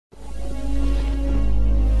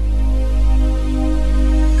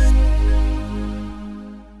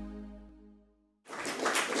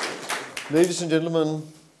Ladies and gentlemen,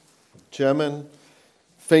 Chairman,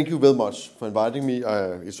 thank you very much for inviting me.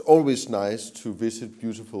 It's always nice to visit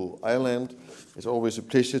beautiful Ireland. It's always a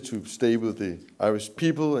pleasure to stay with the Irish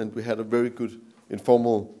people, and we had a very good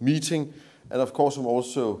informal meeting. And of course, I'm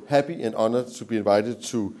also happy and honored to be invited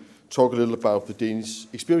to talk a little about the Danish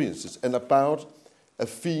experiences and about a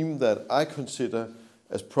theme that I consider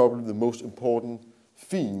as probably the most important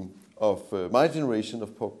theme of my generation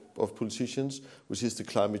of politicians, which is the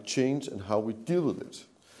climate change and how we deal with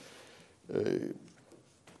it.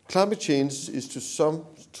 Climate change is to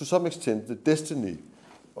some extent the destiny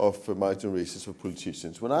of my generations of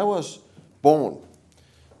politicians. When I was born,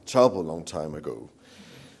 a terrible long time ago,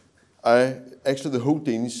 actually the whole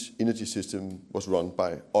Danish energy system was run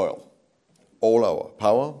by oil. All our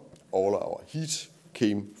power, all our heat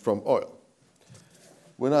came from oil.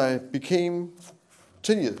 When I became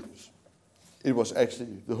 10 years, it was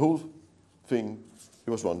actually the whole thing,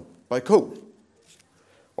 it was run by coal,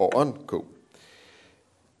 or on coal.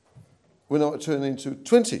 When I turned into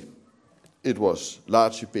 20, it was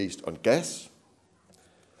largely based on gas.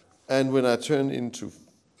 And when I turned into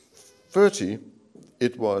 30,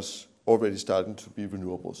 it was already starting to be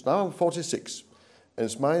renewables. Now I'm 46, and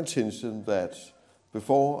it's my intention that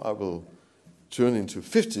before I will turn into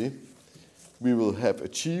 50, we will have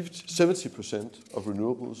achieved 70% of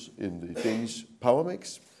renewables in the Danish power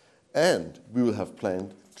mix, and we will have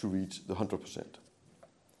planned to reach the 100%.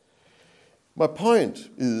 My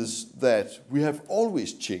point is that we have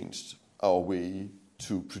always changed our way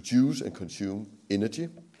to produce and consume energy,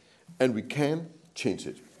 and we can change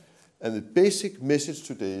it. And the basic message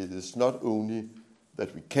today is not only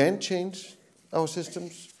that we can change our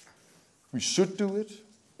systems, we should do it,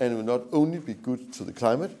 and it will not only be good to the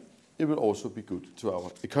climate, it will also be good to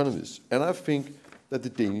our economies. And I think that the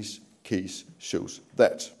Danish case shows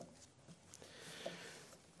that.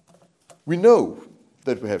 We know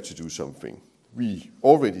that we have to do something. We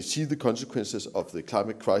already see the consequences of the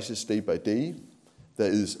climate crisis day by day.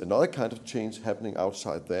 There is another kind of change happening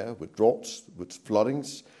outside there with droughts, with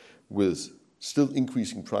floodings, with still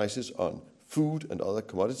increasing prices on food and other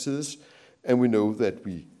commodities. And we know that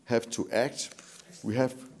we have to act. We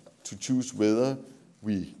have to choose whether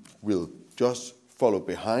we will just follow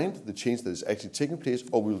behind the change that is actually taking place,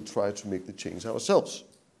 or we will try to make the change ourselves.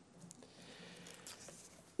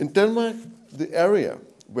 In Denmark, the area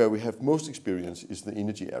where we have most experience is the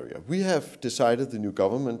energy area. We have decided, the new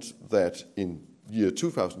government, that in year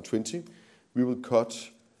 2020, we will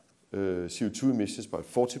cut CO2 emissions by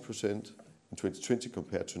 40% in 2020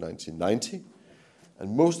 compared to 1990.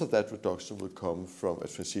 And most of that reduction will come from a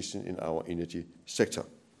transition in our energy sector.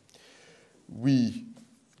 We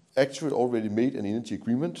actually already made an energy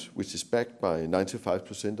agreement, which is backed by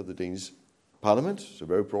 95% of the Danish parliament. It's a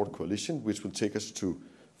very broad coalition, which will take us to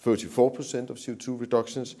 34% of CO2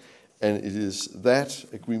 reductions. And it is that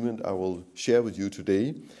agreement I will share with you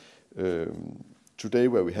today. Today,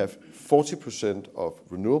 where we have 40% of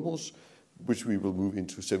renewables, which we will move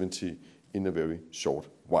into 70% in a very short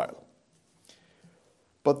while.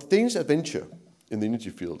 But the Danish adventure in the energy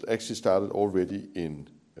field actually started already in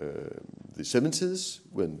the 70s,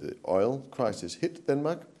 when the oil crisis hit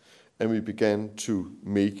Denmark, and we began to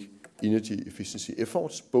make energy efficiency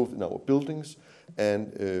efforts, both in our buildings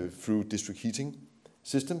and through district heating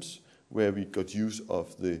systems, where we got use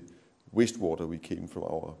of the wastewater we came from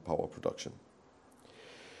our power production.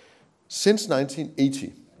 Since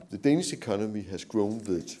 1980, the Danish economy has grown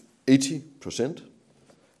with 80%,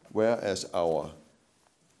 whereas our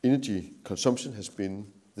energy consumption has been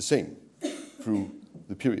the same through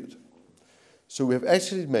the period. So we have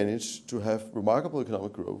actually managed to have remarkable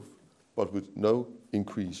economic growth, but with no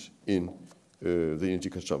increase in the energy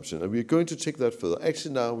consumption. And we are going to take that further.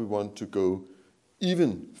 Actually, now we want to go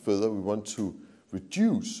even further. We want to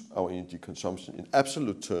reduce our energy consumption in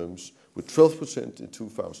absolute terms with 12% in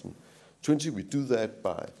 2020. We do that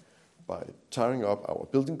by tiring up our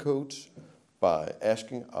building codes, by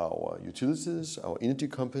asking our utilities, our energy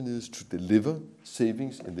companies to deliver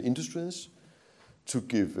savings in the industries, to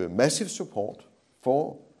give massive support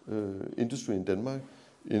for industry in Denmark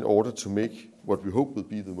in order to make what we hope will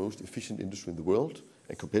be the most efficient industry in the world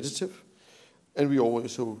and competitive. And we are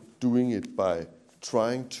also doing it by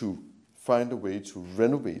trying to find a way to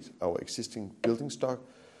renovate our existing building stock.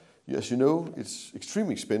 As you know, it's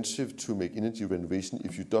extremely expensive to make energy renovation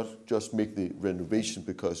if you don't just make the renovation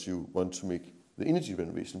because you want to make the energy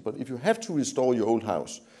renovation. But if you have to restore your old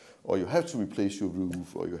house, or you have to replace your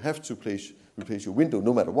roof, or you have to replace your window,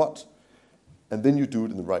 no matter what, and then you do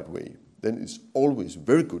it in the right way, then it's always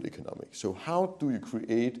very good economics. So how do you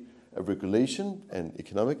create a regulation and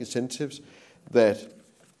economic incentives that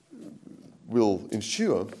will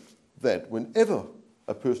ensure that whenever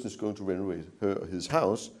a person is going to renovate her or his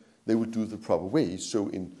house, they will do it the proper way. So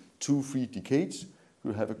in 2-3 decades,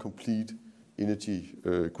 we'll have a complete energy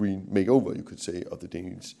green makeover, you could say, of the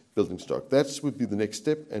Danish building stock. That would be the next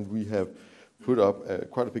step, and we have put up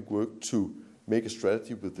quite a big work to make a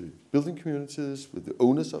strategy with the building communities, with the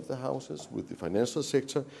owners of the houses, with the financial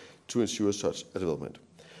sector to ensure such a development.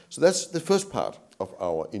 So that's the first part of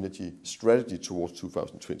our energy strategy towards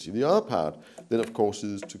 2020. The other part then, of course,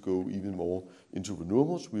 is to go even more into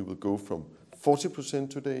renewables. We will go from 40%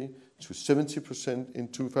 today to 70% in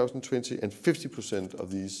 2020, and 50%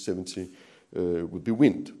 of these 70 will be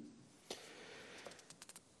wind.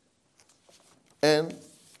 And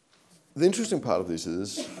the interesting part of this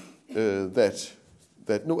is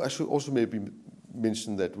I should also maybe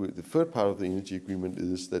mention that the third part of the energy agreement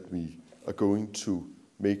is that we are going to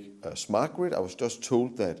make a smart grid. I was just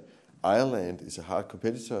told that Ireland is a hard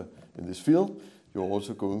competitor in this field. You're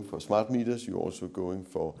also going for smart meters. You're also going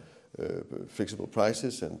for flexible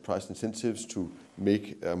prices and price incentives to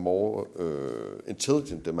make a more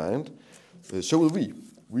intelligent demand. So will we.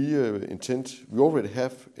 We already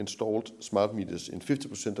have installed smart meters in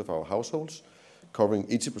 50% of our households, covering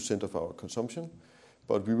 80% of our consumption.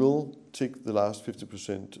 But we will take the last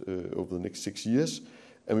 50% over the next 6 years.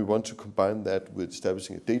 And we want to combine that with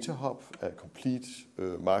establishing a data hub, a complete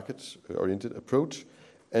market-oriented approach.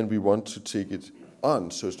 And we want to take it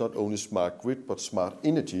on. So it's not only smart grid, but smart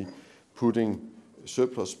energy, putting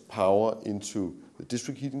surplus power into the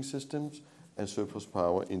district heating systems and surplus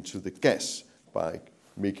power into the gas by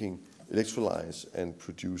making electrolyze and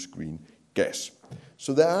produce green gas.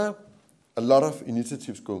 So there are a lot of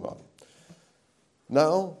initiatives going on.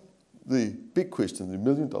 Now, the big question, the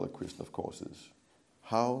million-dollar question, of course, is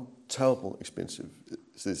how terrible expensive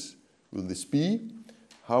is this? Will this be?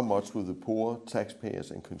 How much will the poor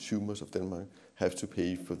taxpayers and consumers of Denmark have to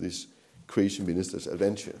pay for this crazy minister's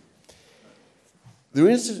adventure? The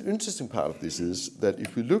interesting part of this is that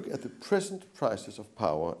if we look at the present prices of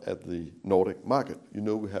power at the Nordic market, you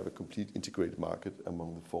know we have a complete integrated market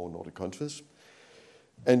among the 4 Nordic countries,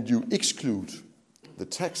 and you exclude the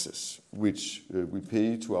taxes which we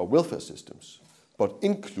pay to our welfare systems, but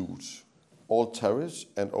includes all tariffs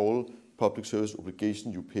and all public service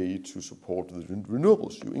obligations you pay to support the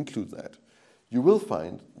renewables. You include that. You will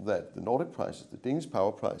find that the Nordic prices, the Danish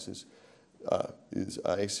power prices, are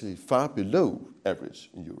actually far below average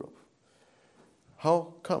in Europe.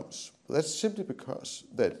 How comes? Well, that's simply because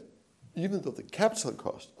that even though the capital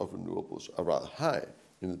cost of renewables are rather high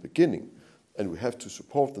in the beginning, and we have to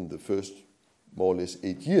support them the first more or less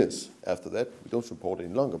 8 years. After that, we don't support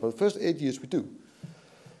any longer, but the first 8 years we do.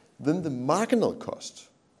 Then the marginal cost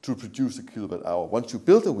to produce a kilowatt hour, once you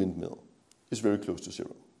build a windmill, is very close to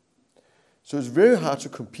zero. So it's very hard to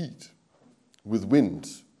compete with wind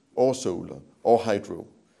or solar or hydro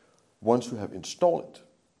once you have installed it.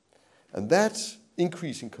 And that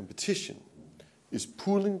increasing competition is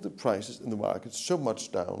pulling the prices in the market so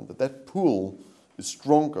much down that that pull is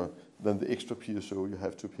stronger than the extra PSO you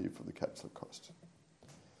have to pay for the capital cost,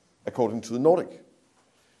 according to the Nordic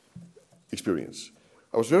experience.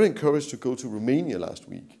 I was very encouraged to go to Romania last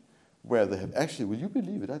week, where they have actually, will you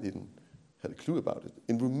believe it, I didn't have a clue about it.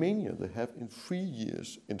 In Romania, they have in 3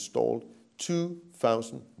 years installed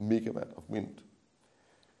 2,000 megawatt of wind.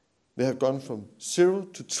 They have gone from 0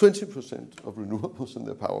 to 20% of renewables in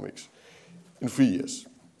their power mix in 3 years,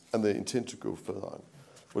 and they intend to go further on.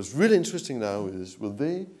 What's really interesting now is,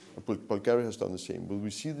 Bulgaria has done the same, will we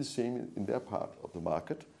see the same in their part of the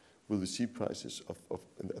market? Will we see prices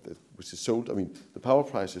which is sold, the power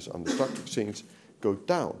prices on the stock exchange go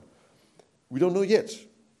down? We don't know yet,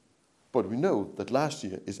 but we know that last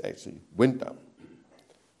year it actually went down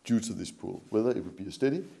due to this pool. Whether it would be a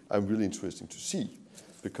steady, I'm really interested to see,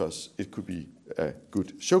 because it could be a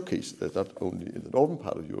good showcase that not only in the northern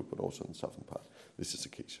part of Europe, but also in the southern part, this is the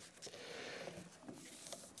case.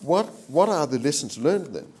 What are the lessons learned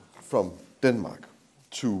then from Denmark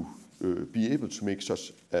to be able to make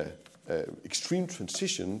such an extreme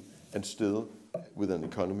transition and still with an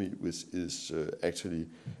economy which is actually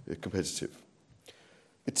competitive?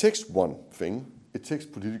 It takes one thing. It takes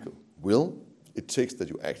political will. It takes that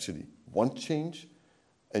you actually want change,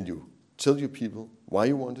 and you tell your people why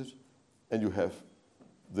you want it, and you have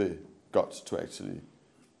the guts to actually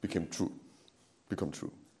become true.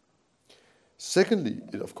 Secondly,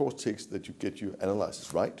 it of course takes that you get your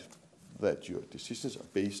analysis right, that your decisions are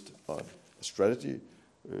based on a strategy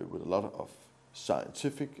with a lot of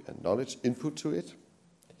scientific and knowledge input to it.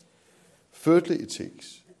 Thirdly, it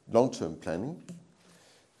takes long-term planning.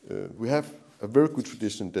 We have a very good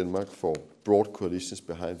tradition in Denmark for broad coalitions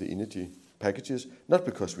behind the energy packages, not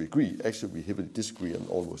because we agree, actually we heavily disagree on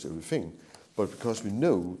almost everything, but because we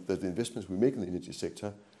know that the investments we make in the energy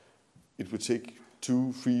sector, it would take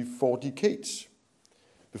 2, 3, 4 decades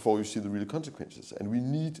before you see the real consequences. And we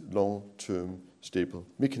need long-term stable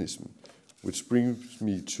mechanism, which brings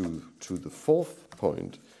me to the fourth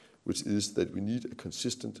point, which is that we need a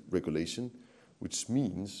consistent regulation, which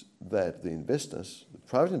means that the investors, the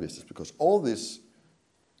private investors, because all this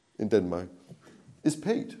in Denmark is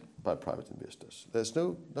paid by private investors. There's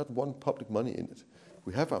not one public money in it.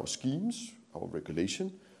 We have our schemes, our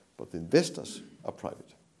regulation, but the investors are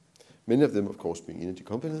private. Many of them, of course, being energy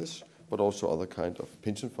companies, but also other kind of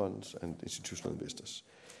pension funds and institutional investors.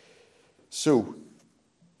 So,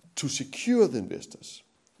 to secure the investors,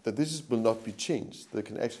 that this will not be changed, they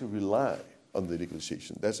can actually rely on the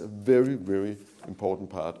legalization. That's a very, very important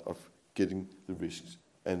part of getting the risks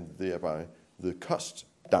and thereby the cost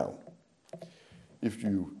down. If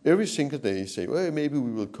you every single day say, well, maybe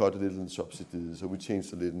we will cut a little in subsidies or we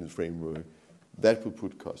change a little in the framework, that will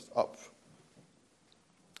put costs up.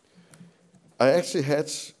 I actually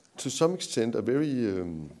had, to some extent, a very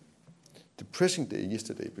depressing day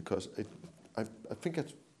yesterday because I think I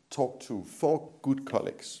talked to 4 good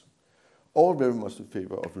colleagues, all very much in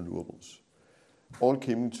favor of renewables. All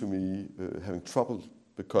came to me having trouble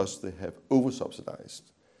because they have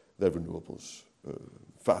over-subsidized their renewables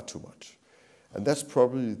far too much. And that's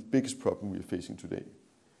probably the biggest problem we are facing today,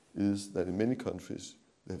 is that in many countries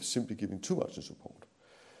they have simply given too much in support.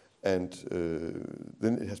 And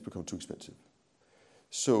then it has become too expensive.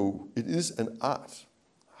 So it is an art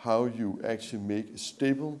how you actually make a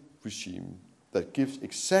stable regime that gives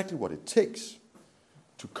exactly what it takes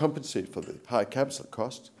to compensate for the high capital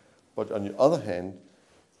cost, but on the other hand,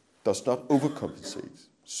 does not overcompensate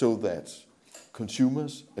so that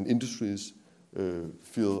consumers and industries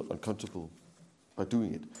feel uncomfortable by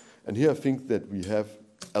doing it. And here I think that we have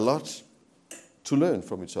a lot to learn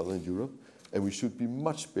from each other in Europe, and we should be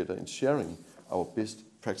much better in sharing our best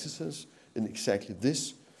practices in exactly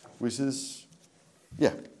this, which is,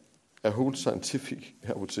 a whole scientific,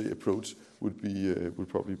 I would say, approach would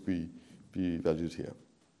probably be valued here.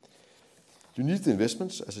 You need the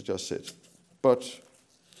investments, as I just said, but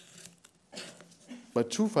my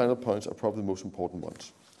 2 final points are probably the most important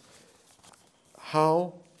ones.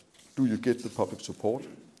 How do you get the public support,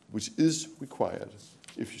 which is required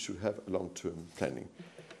if you should have a long-term planning?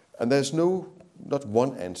 And there's not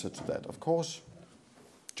one answer to that. Of course,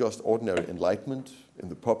 just ordinary enlightenment in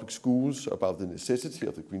the public schools about the necessity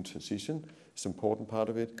of the green transition is an important part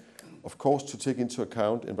of it. Of course, to take into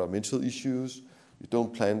account environmental issues. You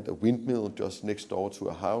don't plant a windmill just next door to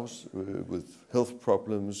a house with health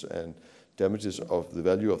problems and damages of the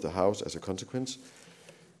value of the house as a consequence.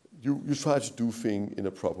 You try to do things in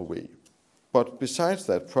a proper way. But besides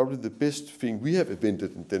that, probably the best thing we have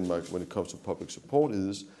invented in Denmark when it comes to public support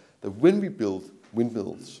is that when we build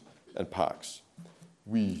windmills and parks,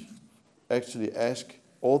 we actually ask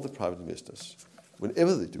all the private investors,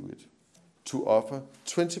 whenever they do it, to offer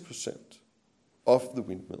 20% of the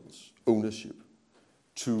windmills ownership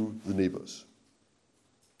to the neighbors.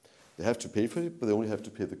 They have to pay for it, but they only have to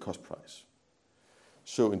pay the cost price.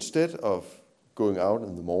 So instead of going out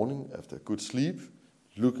in the morning after a good sleep,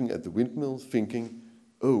 looking at the windmill, thinking,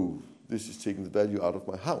 oh, this is taking the value out of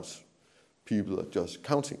my house, people are just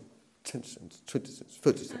counting 10 cents, 20 cents,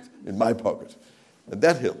 30 cents in my pocket. And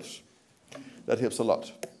that helps. That helps a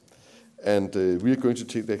lot. And we are going to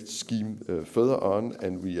take that scheme further on,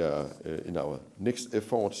 and we are in our next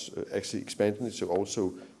efforts actually expanding it so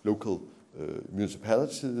also local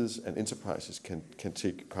municipalities and enterprises can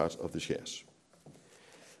take part of the shares.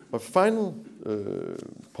 My final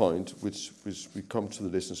point, which we come to the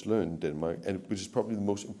lessons learned in Denmark, and which is probably the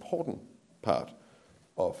most important part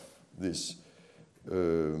of this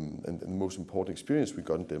and the most important experience we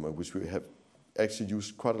got in Denmark, which we have actually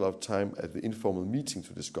used quite a lot of time at the informal meeting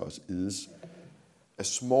to discuss, is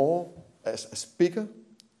as bigger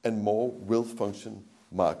and more well-functioned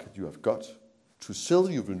market you have got to sell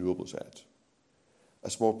your renewables at,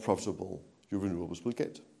 as more profitable your renewables will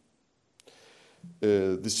get.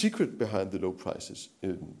 The secret behind the low prices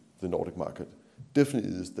in the Nordic market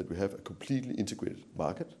definitely is that we have a completely integrated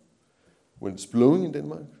market. When it's blowing in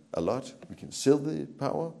Denmark a lot, we can sell the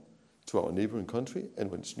power to our neighboring country, and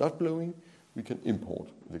when it's not blowing, we can import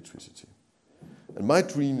electricity. And my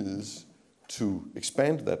dream is to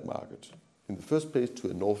expand that market, in the first place to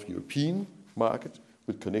a North European market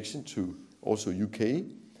with connection to also UK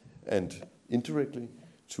and indirectly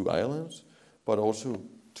to Ireland, but also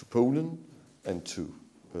to Poland and to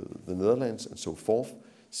the Netherlands and so forth,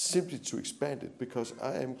 simply to expand it, because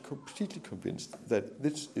I am completely convinced that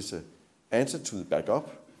this is a answer to the backup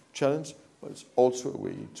challenge, but it's also a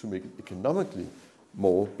way to make it economically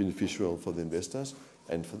more beneficial for the investors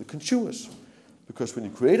and for the consumers. Because when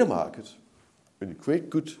you create a market, when you create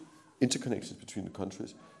good interconnections between the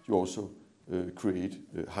countries, you also create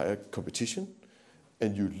higher competition,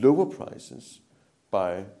 and you lower prices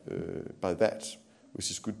by that, which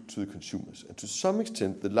is good to the consumers. And to some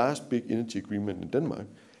extent, the last big energy agreement in Denmark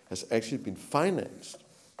has actually been financed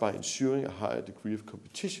by ensuring a higher degree of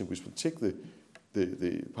competition, which will take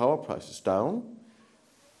the power prices down.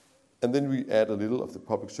 And then we add a little of the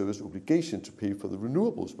public service obligation to pay for the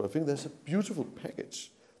renewables. But I think that's a beautiful package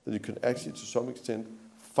that you can actually, to some extent,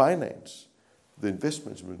 finance the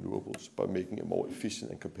investments in renewables by making a more efficient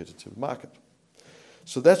and competitive market.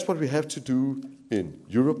 So that's what we have to do in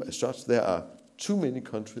Europe as such. There are too many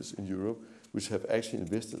countries in Europe which have actually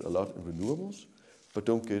invested a lot in renewables, but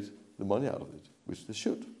don't get the money out of it, which they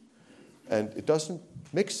should. And it doesn't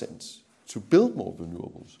make sense to build more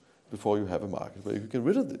renewables before you have a market where you can get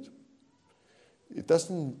rid of it. It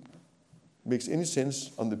doesn't make any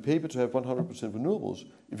sense on the paper to have 100% renewables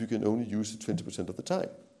if you can only use it 20% of the time.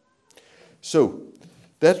 So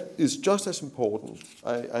that is just as important.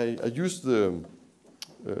 I use the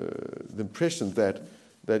impression that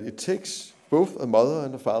it takes both a mother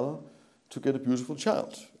and a father to get a beautiful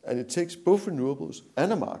child. And it takes both renewables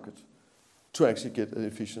and a market to actually get an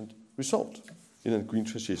efficient result in a green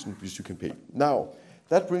transition which you can pay. Now,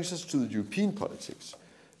 that brings us to the European politics.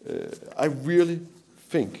 I really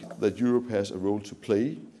think that Europe has a role to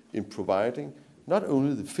play in providing not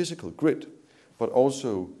only the physical grid, but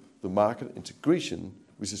also the market integration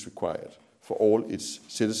which is required for all its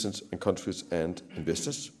citizens and countries and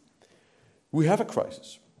investors. We have a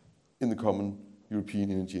crisis in the common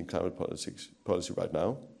European energy and climate policy right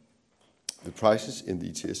now. The prices in the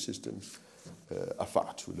ETS systems are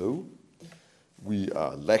far too low. We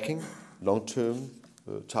are lacking long-term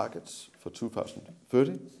targets for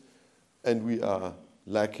 2030, and we are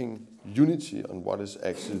lacking unity on what is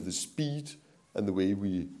actually the speed and the way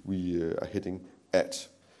we are heading at.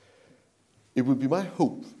 It would be my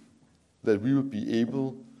hope that we will be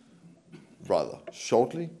able, rather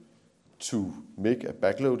shortly, to make a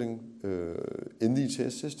backloading in the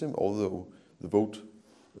ETS system, although the vote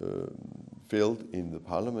failed in the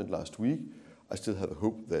parliament last week. I still have a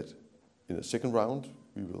hope that in a second round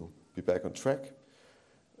we will be back on track.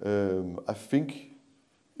 I think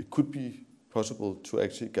it could be possible to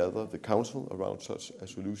actually gather the council around such a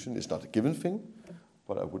solution. It's not a given thing,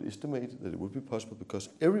 but I would estimate that it would be possible because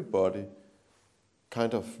everybody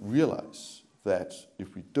kind of realize that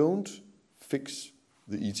if we don't fix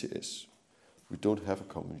the ETS, we don't have a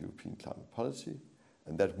common European climate policy,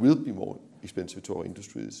 and that will be more expensive to our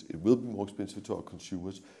industries. It will be more expensive to our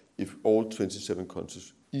consumers if all 27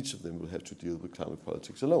 countries, each of them will have to deal with climate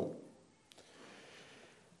politics alone.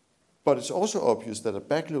 But it's also obvious that a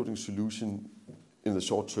backloading solution in the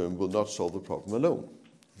short term will not solve the problem alone.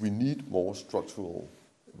 We need more structural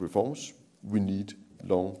reforms. We need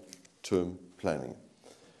long-term planning.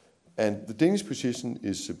 And the Danish position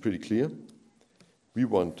is pretty clear. We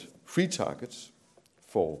want 3 targets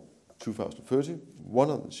for 2030, 1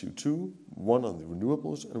 on the CO2, 1 on the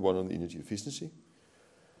renewables, and 1 on the energy efficiency.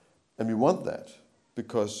 And we want that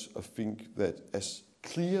because I think that as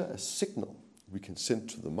clear a signal we can send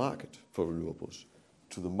to the market for renewables,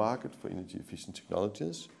 to the market for energy efficient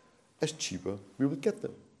technologies, as cheaper we will get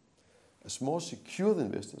them. As more secure the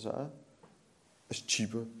investors are, as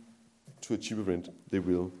cheaper, to a cheaper rent, they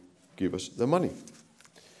will give us their money.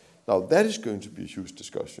 Now that is going to be a huge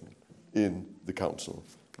discussion in the council,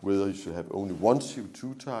 whether you should have only 1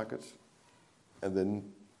 CO2 target and then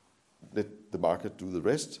let the market do the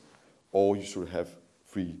rest, or you should have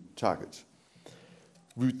 3 targets.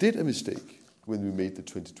 We did a mistake when we made the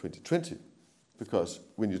 2020, because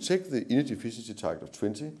when you take the energy efficiency target of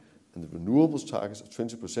 20 and the renewables targets of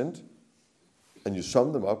 20%, and you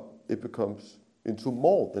sum them up, it becomes into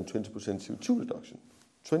more than 20% CO2 reduction.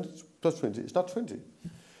 20 plus 20 is not 20.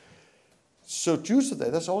 So due to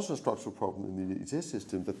that, that's also a structural problem in the ETS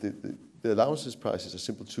system, that the allowances prices are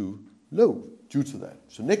simply too low due to that.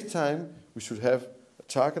 So next time, we should have a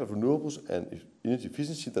target of renewables and energy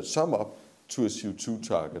efficiency that sum up to a CO2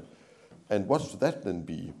 target. And what should that then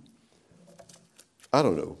be? I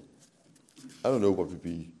don't know. I don't know what would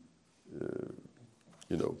be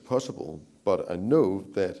possible, but I know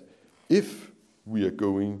that if we are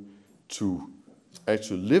going to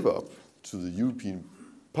actually live up to the European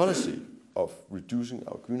policy of reducing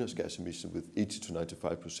our greenhouse gas emissions with 80 to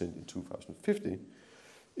 95% in 2050,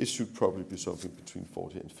 it should probably be something between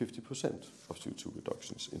 40 and 50% of CO2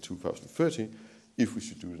 reductions in 2030 if we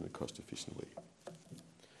should do it in a cost-efficient way.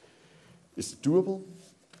 Is it doable?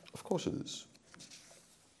 Of course it is.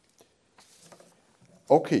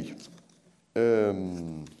 Okay.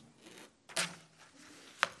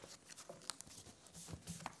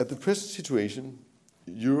 At the present situation,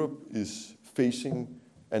 Europe is facing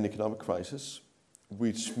an economic crisis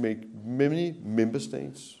which make many member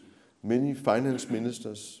states, many finance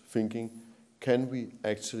ministers thinking, can we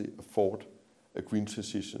actually afford a green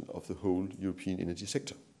transition of the whole European energy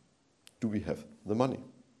sector? Do we have the money?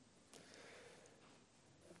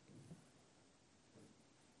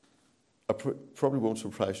 I probably won't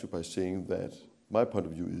surprise you by saying that my point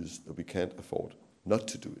of view is that we can't afford not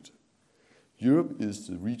to do it. Europe is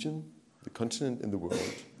the region, the continent in the world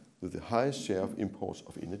with the highest share of imports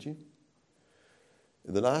of energy.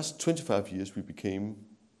 In the last 25 years, we became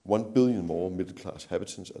 1 billion more middle-class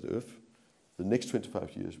inhabitants on Earth. The next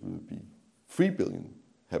 25 years, we will be 3 billion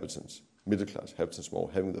inhabitants, middle-class inhabitants more,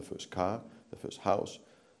 having their first car, their first house,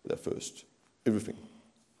 their first everything.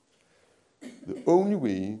 The only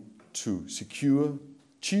way to secure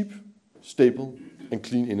cheap, stable, and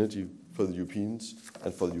clean energy for the Europeans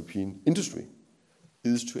and for the European industry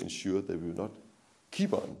is to ensure that we will not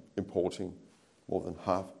keep on importing more than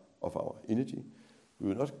half of our energy. We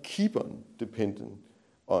will not keep on dependent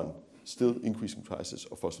on still increasing prices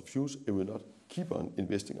of fossil fuels, and we will not keep on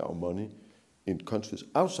investing our money in countries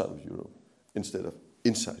outside of Europe instead of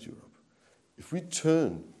inside Europe. If we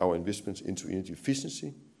turn our investments into energy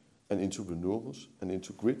efficiency and into renewables and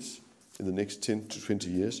into grids in the next 10 to 20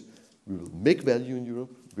 years, we will make value in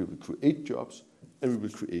Europe, we will create jobs, and we will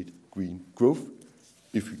create green growth.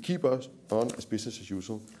 If we keep us on as business as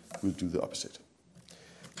usual, we'll do the opposite.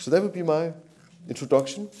 So that would be my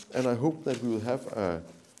introduction, and I hope that we will have a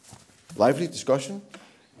lively discussion,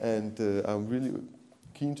 and I'm really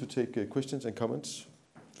keen to take questions and comments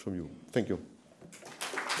from you. Thank you.